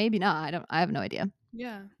 Or maybe not. I have no idea.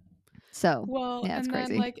 Yeah. So, Well, yeah, it's and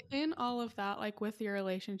then crazy. like in all of that, like with your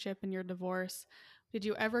relationship and your divorce, did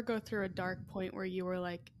you ever go through a dark point where you were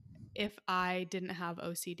like, if I didn't have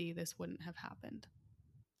OCD, this wouldn't have happened?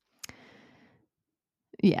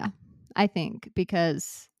 Yeah. I think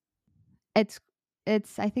because it's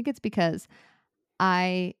I think it's because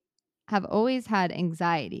I have always had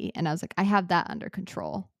anxiety and I was like, I have that under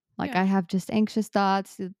control. Like I Yeah. have just anxious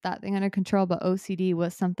thoughts, that thing under control, but OCD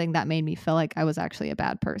was something that made me feel like I was actually a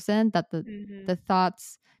bad person, that the Mhm.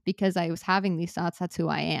 thoughts because I was having these thoughts, that's who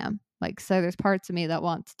I am. Like so there's parts of me that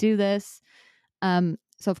want to do this.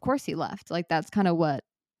 So of course he left. Like that's kind of what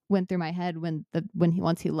went through my head when he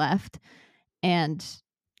once he left. And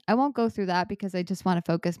I won't go through that because I just want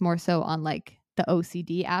to focus more so on like the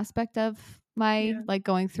OCD aspect of my Yeah. like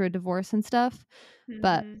going through a divorce and stuff.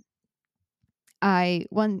 But Mhm.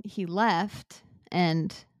 when he left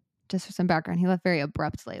and just for some background, he left very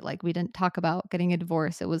abruptly. Like we didn't talk about getting a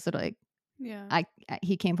divorce. It was like Yeah.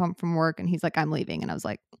 he came home from work and he's like, I'm leaving. And I was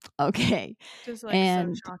like, okay. Just like so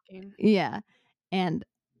And shocking. yeah. And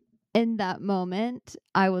in that moment,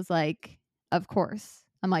 I was like, of course.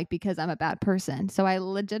 I'm like, because I'm a bad person. So I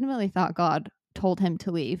legitimately thought God told him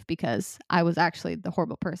to leave because I was actually the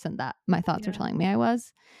horrible person that my thoughts were Yeah. telling me I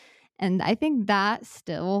was. And I think that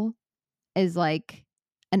still is like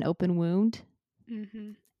an open wound.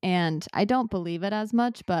 Mhm. And I don't believe it as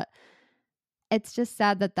much, but it's just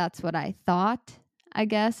sad that that's what I thought, I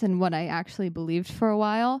guess, and what I actually believed for a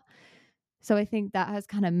while. So I think that has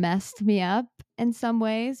kind of messed me up in some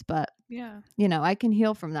ways, but Yeah. I can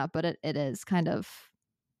heal from that, but it is kind of,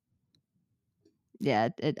 yeah,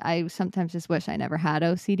 I sometimes just wish I never had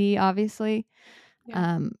OCD, obviously,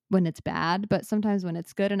 Yeah. when it's bad, but sometimes when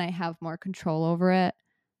it's good and I have more control over it,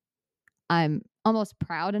 I'm almost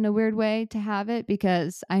proud in a weird way to have it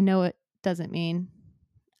because I know it doesn't mean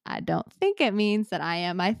I don't think it means that I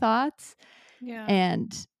am my thoughts. Yeah.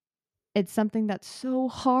 And it's something that's so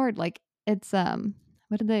hard. Like it's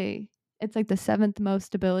what do they it's like the seventh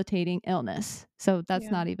most debilitating illness. So that's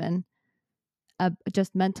Yeah. not even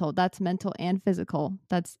just mental. That's mental and physical.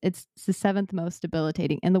 It's the seventh most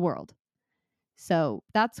debilitating in the world. So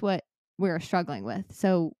that's what we're struggling with.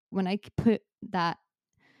 So when I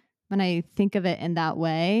think of it in that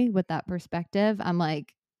way with that perspective, I'm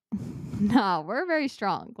like, no, we're very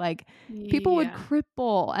strong. Like people would Yeah.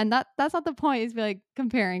 cripple, and that's not the point. Is be like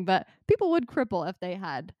comparing, but people would cripple if they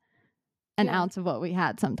had an Yeah. ounce of what we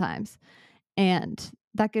had sometimes, and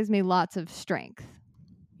that gives me lots of strength.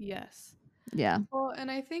 Yes. Yeah, Well,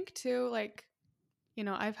 and I think too, like,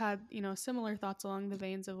 I've had, similar thoughts along the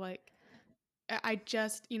veins of like, I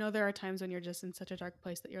just, there are times when you're just in such a dark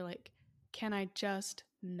place that you're like, can I just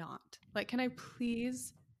not? Like, can I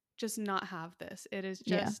please just not have this? It is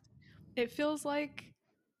yeah. just, it feels like,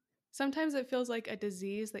 sometimes it feels like a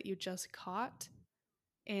disease that you just caught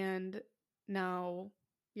and now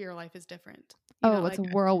your life is different. Oh, it's Like,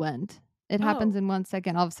 a whirlwind. It happens oh, in 1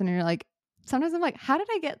 second. All of a sudden, you're like, sometimes I'm like, how did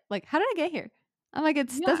I get here? I'm like, it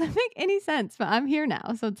yeah. doesn't make any sense, but I'm here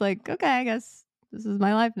now. So it's like, okay, I guess this is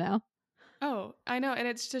my life now. Oh, I know. And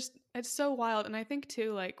it's just, it's so wild. And I think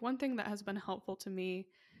too, like, one thing that has been helpful to me,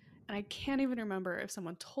 and I can't even remember if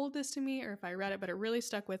someone told this to me or if I read it, but it really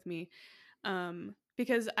stuck with me.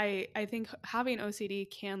 Because I think having OCD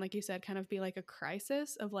can, like you said, kind of be like a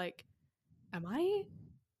crisis of like, am I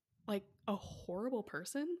like a horrible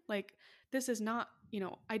person? Like, this is not,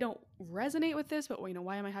 I don't resonate with this, but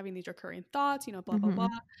why am I having these recurring thoughts? Blah blah blah.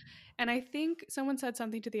 Hmm. And I think someone said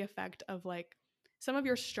something to the effect of like, some of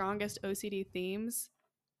your strongest OCD themes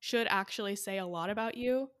should actually say a lot about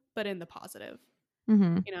you, but in the positive.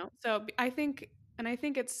 Hmm. So I think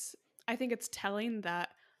it's telling that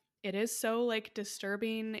it is so like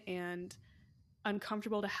disturbing and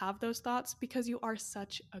uncomfortable to have those thoughts because you are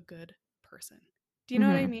such a good person. Do you know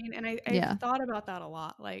what I Hmm. mean? And I've Yeah. thought about that a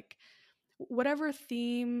lot. Like, whatever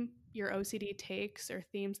theme your OCD takes or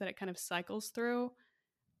themes that it kind of cycles through,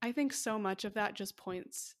 I think so much of that just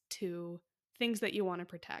points to things that you want to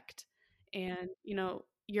protect and,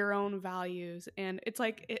 your own values. And it's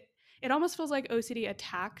like it almost feels like OCD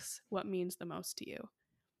attacks what means the most to you,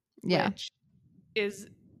 Yeah. which is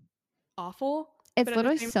awful, but It's at the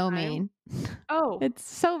literally same so time, mean. oh, It's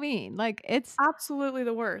so mean. Like it's absolutely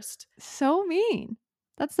the worst. so mean.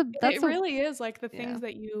 It That's the really is like the yeah. things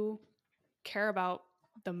that you care about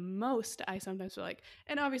the most, I sometimes feel like.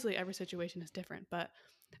 And obviously every situation is different, but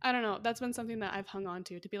I don't know. That's been something that I've hung on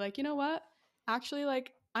to be like, you know what? Actually,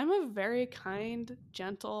 like, I'm a very kind,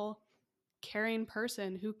 gentle, caring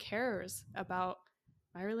person who cares about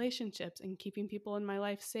my relationships and keeping people in my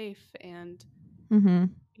life safe and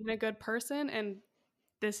Mhm. being a good person. And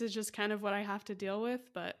this is just kind of what I have to deal with,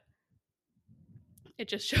 but it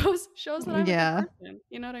just shows that I'm a good Yeah. person.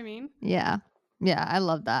 You know what I mean? Yeah. Yeah, I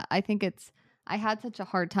love that. I had such a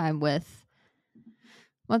hard time with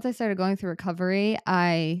once I started going through recovery,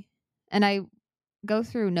 I go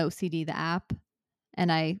through No CD the app,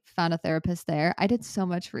 and I found a therapist there. I did so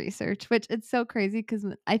much research, which it's so crazy because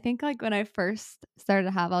I think like when I first started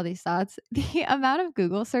to have all these thoughts, the amount of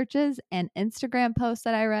Google searches and Instagram posts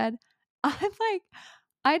that I read, I'm like,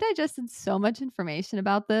 I digested so much information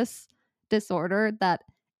about this disorder that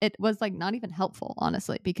it was like not even helpful,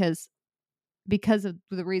 honestly, because of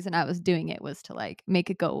the reason I was doing it was to like make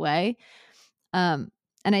it go away. Um,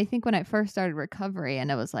 and I think when I first started recovery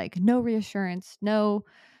and it was like no reassurance, no,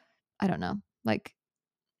 I don't know, like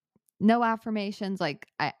no affirmations. Like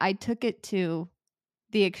I took it to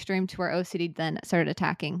the extreme to where OCD then started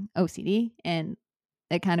attacking OCD and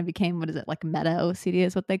it kind of became what is it like meta OCD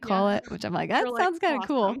is what they Yeah. call it, which I'm like, You're that like, sounds kind of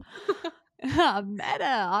cool. awesome. Meta,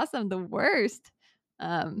 awesome, the worst.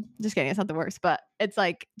 Just kidding, it's not the worst, but it's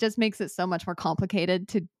like just makes it so much more complicated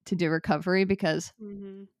to do recovery because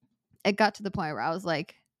Hmm. it got to the point where I was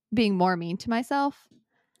like being more mean to myself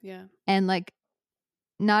Yeah. and like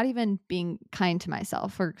not even being kind to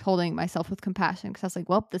myself or holding myself with compassion, because I was like,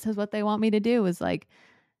 well, this is what they want me to do, is like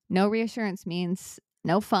no reassurance means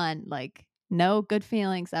no fun, like no good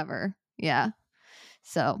feelings ever. Yeah.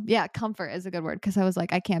 So yeah, comfort is a good word, because I was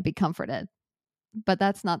like, I can't be comforted, but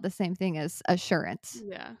that's not the same thing as assurance.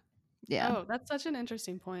 Yeah. Yeah. Oh, that's such an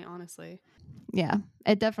interesting point, honestly. Yeah.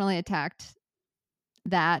 It definitely attacked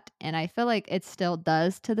that. And I feel like it still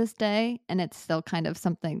does to this day. And it's still kind of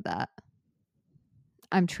something that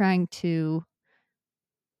I'm trying to,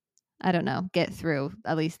 I don't know, get through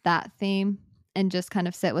at least that theme, and just kind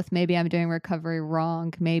of sit with, maybe I'm doing recovery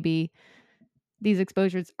wrong. Maybe these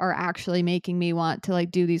exposures are actually making me want to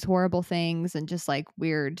like do these horrible things and just like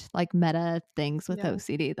weird, like meta things with Yeah.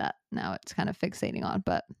 OCD that now it's kind of fixating on.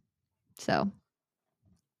 But so,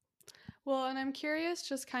 Well, and I'm curious,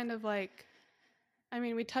 just kind of like, I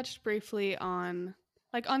mean, we touched briefly on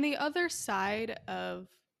like on the other side of,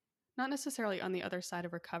 not necessarily on the other side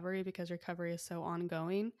of recovery because recovery is so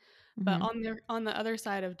ongoing, but mhm, on the other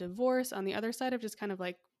side of divorce, on the other side of just kind of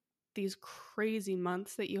like these crazy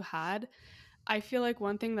months that you had, I feel like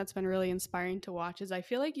one thing that's been really inspiring to watch is I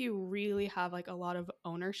feel like you really have like a lot of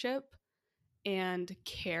ownership and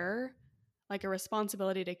care, like a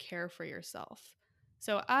responsibility to care for yourself.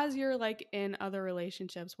 So as you're like in other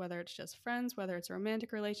relationships, whether it's just friends, whether it's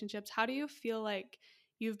romantic relationships, how do you feel like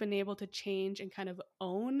you've been able to change and kind of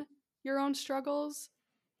own your own struggles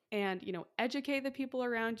and, you know, educate the people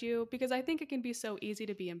around you? Because I think it can be so easy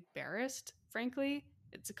to be embarrassed, frankly.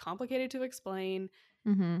 It's complicated to explain.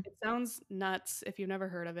 mhm, It sounds nuts if you've never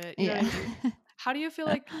heard of it. You know what yeah. I mean? How do you feel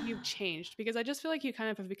like you've changed? Because I just feel like you kind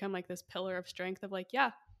of have become like this pillar of strength of like,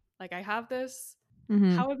 yeah, like I have this.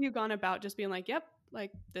 Mhm. How have you gone about just being like, yep,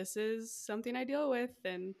 like this is something I deal with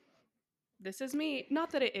and this is me?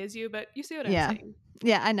 Not that it is you, but you see what I'm Yeah. saying.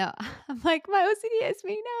 Yeah, I know. I'm like, "My OCD is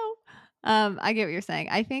me, no." I get what you're saying.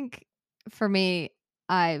 I think for me,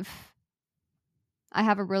 I've I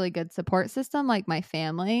have a really good support system, like my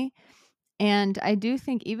family, and I do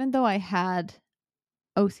think even though I had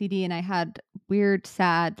OCD and I had weird,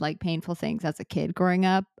 sad, like, painful things as a kid growing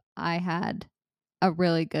up, I had a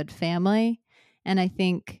really good family, and I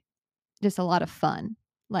think just a lot of fun,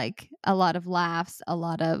 like, a lot of laughs, a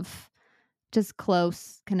lot of just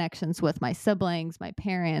close connections with my siblings. My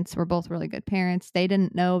parents were both really good parents. They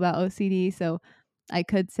didn't know about OCD, so I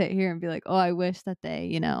could sit here and be like, "Oh, I wish that they,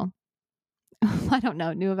 I don't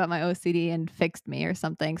know, knew about my OCD and fixed me or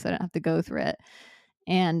something so I don't have to go through it."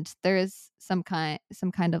 And there is some kind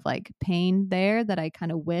of like pain there that I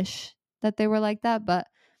kind of wish that they were like that, but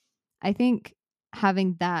I think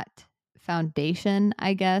having that foundation,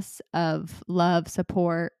 I guess, of love,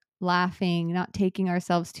 support, laughing, not taking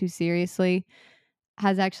ourselves too seriously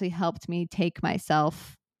has actually helped me take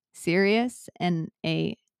myself serious in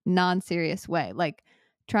a non-serious way, like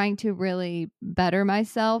trying to really better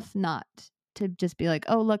myself, not to just be like,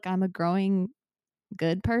 "Oh, look, I'm a growing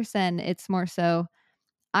good person." It's more so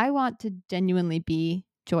I want to genuinely be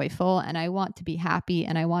joyful and I want to be happy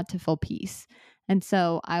and I want to feel peace. And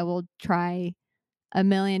so I will try a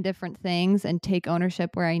million different things and take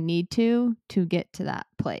ownership where I need to get to that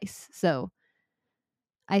place. So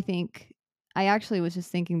I think I actually was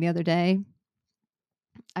just thinking the other day,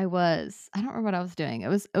 I don't remember what I was doing. It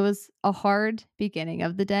was a hard beginning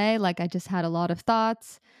of the day. Like I just had a lot of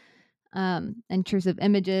thoughts, intrusive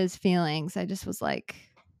images, feelings. I just was like,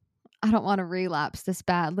 I don't want to relapse this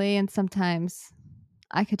badly. And sometimes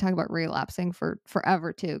I could talk about relapsing for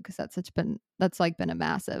forever too, because that's like been a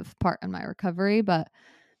massive part in my recovery. But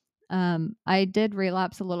I did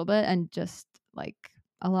relapse a little bit and just like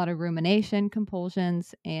a lot of rumination,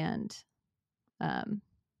 compulsions, and um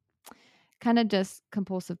kind of just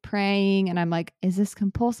compulsive praying. And I'm like, is this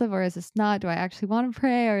compulsive or is this not? Do I actually want to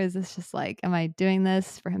pray, or is this just like, am I doing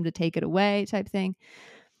this for him to take it away type thing?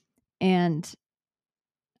 And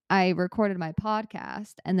I recorded my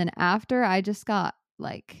podcast. And then after, I just got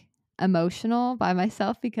like emotional by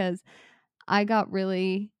myself because I got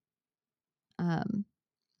really um,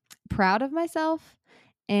 proud of myself.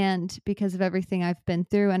 And because of everything I've been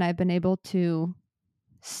through, and I've been able to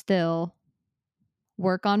still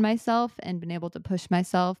work on myself and been able to push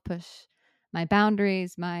myself, push my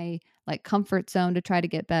boundaries, my like comfort zone to try to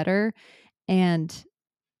get better. And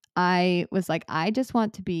I was like, I just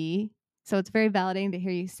want to be. So it's very validating to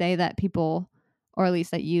hear you say that people, or at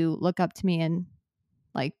least that you look up to me and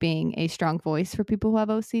like being a strong voice for people who have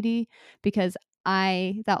OCD, because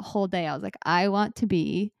that whole day, I was like, I want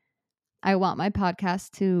my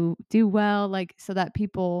podcast to do well, like so that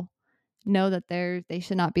people know that they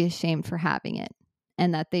should not be ashamed for having it.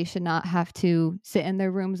 and that they should not have to sit in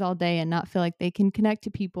their rooms all day and not feel like they can connect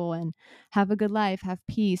to people and have a good life, have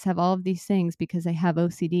peace, have all of these things because they have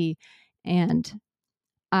OCD. And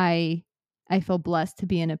I I feel blessed to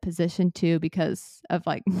be in a position to, because of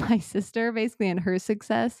like my sister basically and her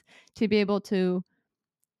success, to be able to,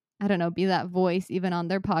 I don't know, be that voice even on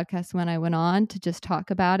their podcast when I went on to just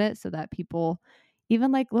talk about it so that people,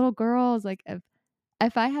 even like little girls, like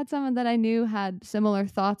if I had someone that I knew had similar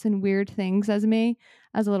thoughts and weird things as me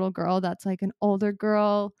as a little girl, that's like an older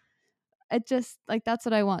girl, it just like that's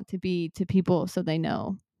what I want to be to people so they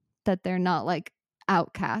know that they're not like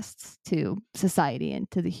outcasts to society and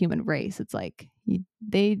to the human race. It's like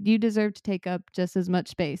you deserve to take up just as much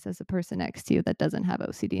space as a person next to you that doesn't have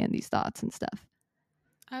OCD and these thoughts and stuff.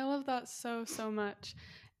 I love that so, so much.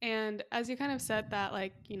 And as you kind of said that,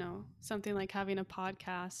 like, something like having a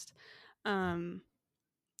podcast, um,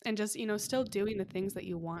 and just, still doing the things that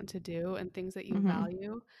you want to do and things that you Mhm.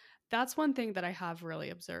 value. That's one thing that I have really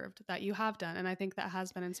observed that you have done. And I think that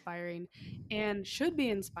has been inspiring and should be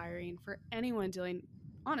inspiring for anyone dealing,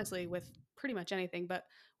 honestly, with pretty much anything, but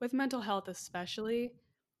with mental health especially.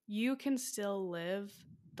 You can still live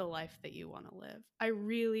the life that you want to live. I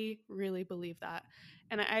really, really believe that.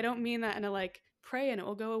 And I don't mean that in a like, pray and it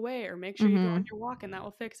will go away, or make sure you go on Mhm. your walk and that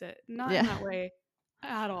will fix it. Not in Yeah. that way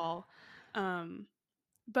at all. Um,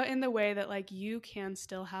 but in the way that like you can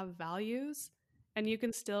still have values and you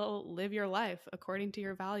can still live your life according to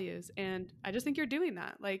your values. And I just think you're doing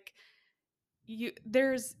that. Like you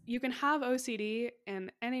can have OCD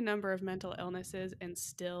and any number of mental illnesses and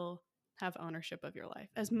still have ownership of your life.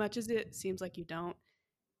 As much as it seems like you don't,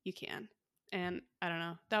 you can. And I don't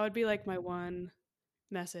know. That would be like my one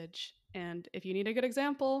message. And if you need a good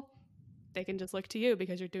example, they can just look to you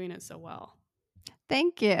because you're doing it so well.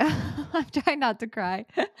 Thank you. I'm trying not to cry.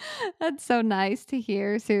 That's so nice to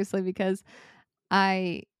hear, seriously, because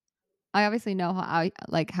I I obviously know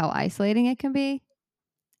how isolating it can be,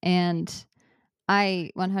 and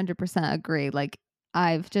I 100% agree. Like,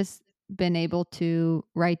 I've just been able to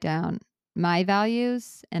write down my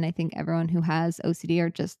values, and I think everyone who has OCD or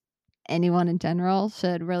just anyone in general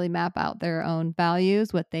should really map out their own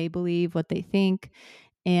values, what they believe, what they think,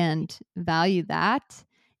 and value that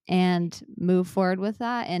and move forward with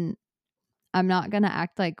that. And I'm not going to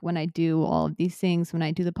act like when I do all of these things, when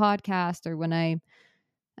I do the podcast or when I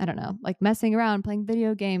don't know, like messing around, playing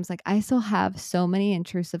video games, like I still have so many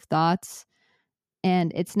intrusive thoughts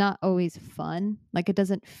and it's not always fun. Like it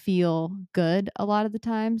doesn't feel good a lot of the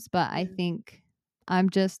times, but I Yeah. think I'm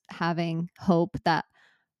just having hope that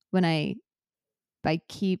when if I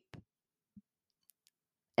keep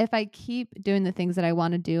if I keep doing the things that I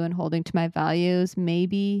want to do and holding to my values,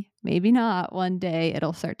 maybe not one day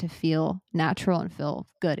it'll start to feel natural and feel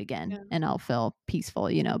good again Yeah. and I'll feel peaceful,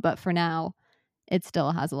 but for now it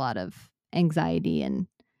still has a lot of anxiety and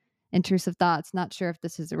intrusive thoughts. Not sure if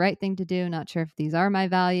this is the right thing to do, not sure if these are my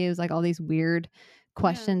values, like all these weird Yeah.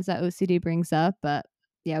 questions that OCD brings up. But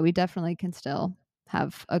yeah, we definitely can still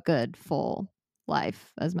have a good, full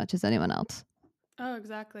life as much as anyone else. Oh,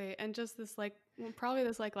 exactly. And just this like probably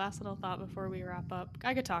this like last little thought before we wrap up.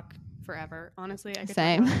 I could talk forever. Honestly, I could talk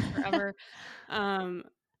Same. about this forever. Um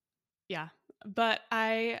yeah. But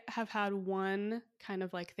I have had one kind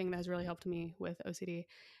of like thing that has really helped me with OCD,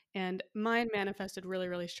 and mine manifested really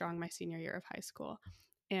really strong my senior year of high school.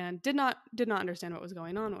 And did not understand what was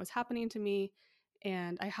going on, what was happening to me,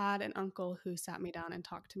 and I had an uncle who sat me down and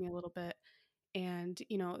talked to me a little bit. And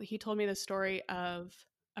he told me the story of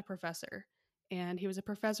a professor, and he was a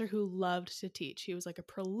professor who loved to teach. He was like a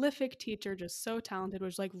prolific teacher, just so talented,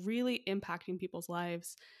 was like really impacting people's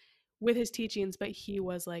lives with his teachings, but he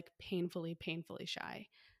was like painfully painfully shy.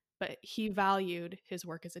 But he valued his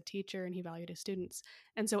work as a teacher and he valued his students.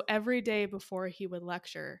 And so every day before he would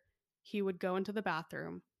lecture, he would go into the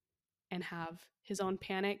bathroom and have his own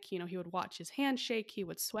panic. He would watch his hand shake, he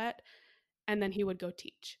would sweat, and then he would go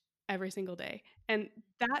teach every single day. And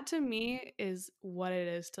that to me is what it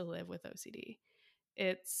is to live with OCD.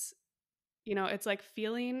 It's, it's like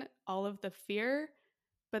feeling all of the fear,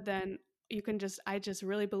 but then I just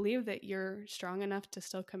really believe that you're strong enough to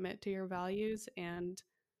still commit to your values and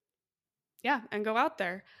yeah, and go out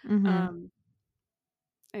there. Hmm. Um,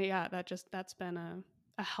 and yeah, that's been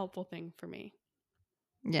a helpful thing for me.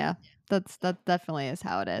 Yeah, that definitely is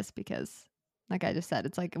how it is because, like I just said,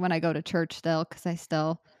 it's like when I go to church still, because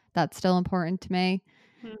that's still important to me.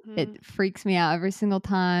 Hmm. It freaks me out every single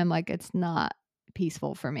time. Like it's not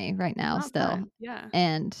peaceful for me right It's now not still. fun. Yeah.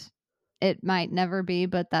 And it might never be,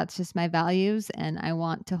 but that's just my values and I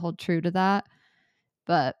want to hold true to that.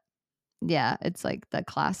 But yeah, it's like the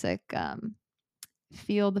classic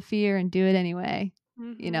feel the fear and do it anyway.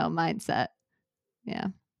 Mhm. mindset. Yeah.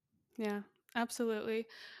 Yeah, absolutely.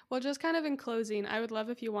 Well, just kind of in closing, I would love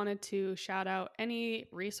if you wanted to shout out any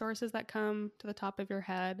resources that come to the top of your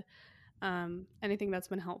head, anything that's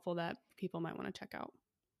been helpful that people might want to check out.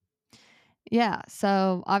 Yeah.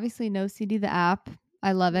 So obviously, No CD, the app.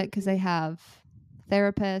 I love it because they Mhm. have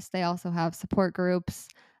therapists. They also have support groups.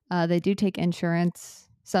 They do take insurance,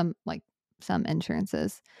 some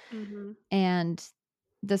insurances. Mhm. And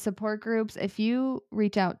the support groups, if you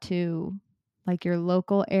reach out to like your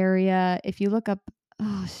local area, if you look up,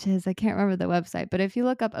 oh shiz, I can't remember the website, but if you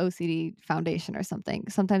look up OCD Foundation or something,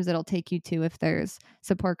 sometimes it'll take you to if there's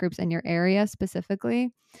support groups in your area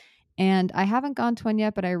specifically. And I haven't gone to one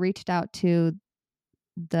yet, but I reached out to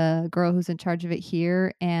the girl who's in charge of it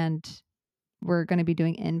here, and we're going to be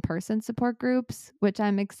doing in-person support groups, which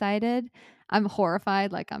I'm excited. I'm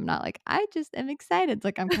horrified. Like, I'm not like, I just am excited. It's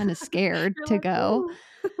like, I'm kind of scared You're to like, go.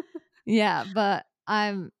 "Ooh." Yeah, but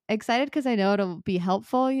I'm excited because I know it'll be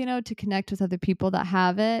helpful, to connect with other people that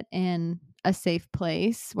have it in a safe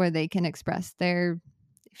place where they can express their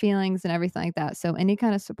feelings and everything like that. So any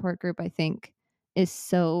kind of support group I think is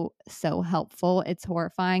so, so helpful. It's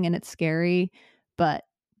horrifying and it's scary, but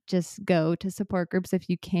just go to support groups if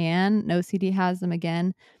you can. No CD has them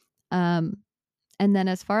again. Um, and then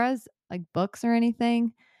as far as like books or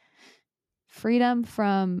anything, Freedom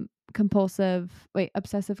from I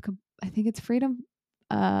think it's Freedom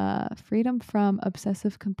from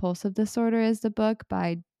Obsessive Compulsive Disorder is the book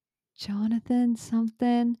by Jonathan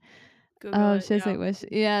something. Google Oh, it. shiz, Yeah, I wish.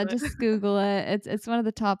 we'll Yeah, do it. just Google it. It's one of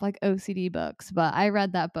the top like OCD books, but I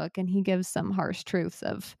read that book and he gives some harsh truths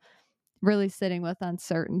of really sitting with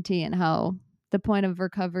uncertainty and how the point of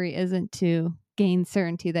recovery isn't to gain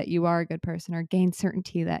certainty that you are a good person or gain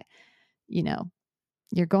certainty that, you know,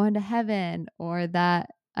 you're going to heaven or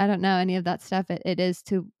that I don't know any of that stuff. It is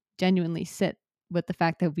to genuinely sit with the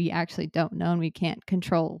fact that we actually don't know and we can't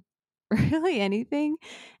control really anything.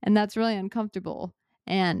 And that's really uncomfortable.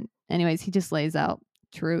 And, anyways, he just lays out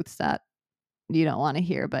truths that you don't want to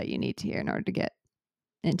hear, but you need to hear in order to get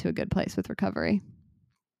into a good place with recovery.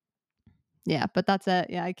 Yeah, but that's it.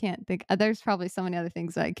 Yeah, I can't think. There's probably so many other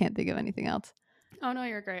things that I can't think of anything else. Oh no,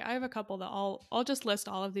 you're great. I have a couple that I'll just list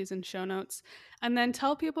all of these in show notes and then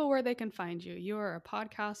tell people where they can find you. You are a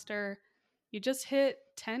podcaster. You just hit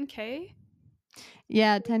 10K.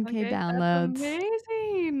 Yeah, 10K Okay, that's downloads.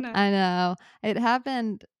 amazing. I know. It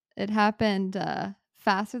happened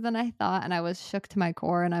faster than I thought and I was shook to my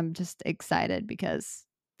core and I'm just excited because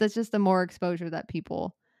that's just the more exposure that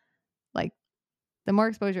people like the more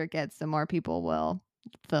exposure it gets, the more people will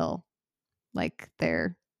feel like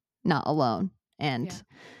they're not alone. And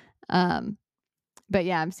Yeah. um but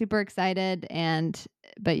yeah, I'm super excited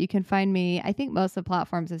but you can find me. I think most of the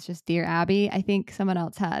platforms is just Dear Abby. I think someone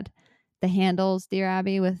else had the handles Dear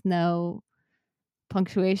Abby with no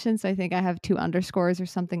punctuation. So I think I have two underscores or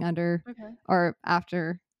something under Okay. or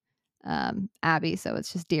after Abby. So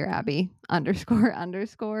it's just Dear Abby underscore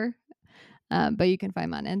underscore. But you can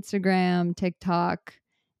find me on Instagram, TikTok,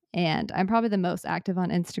 and I'm probably the most active on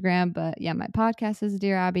Instagram. But yeah, my podcast is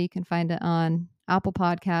Dear Abby. You can find it on Apple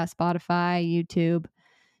Podcasts, Spotify, YouTube,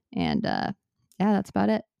 and yeah, that's about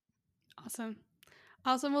it. Awesome.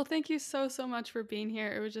 Awesome. Well, thank you so, so much for being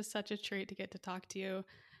here. It was just such a treat to get to talk to you.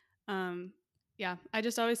 Um, yeah, I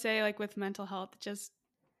just always say, like, with mental health, just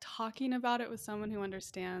talking about it with someone who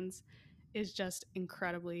understands is just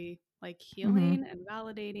incredibly like Hmm. healing and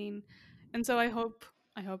validating. And so I hope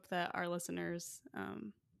that our listeners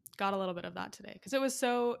got a little bit of that today because it was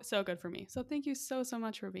so, so good for me. So thank you so, so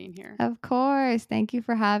much for being here. Of course. Thank you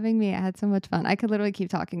for having me. I had so much fun. I could literally keep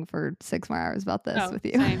talking for 6 more hours about this Oh, with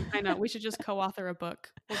you. same. I know. We should just co-author a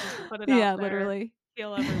book. We'll just put it out Yeah, there. literally.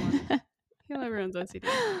 Heal everyone. Heal everyone's OCD.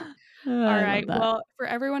 All I right. love that. Well, for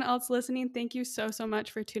everyone else listening, thank you so, so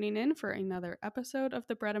much for tuning in for another episode of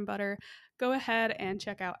The Bread and Butter. Go ahead and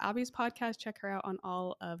check out Abby's podcast. Check her out on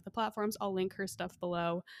all of the platforms. I'll link her stuff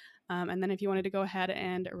below. And then if you wanted to go ahead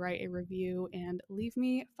and write a review and leave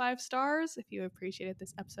me 5 stars, if you appreciated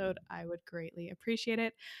this episode, I would greatly appreciate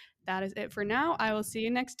it. That is it for now. I will see you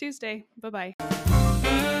next Tuesday. Bye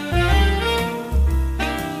bye.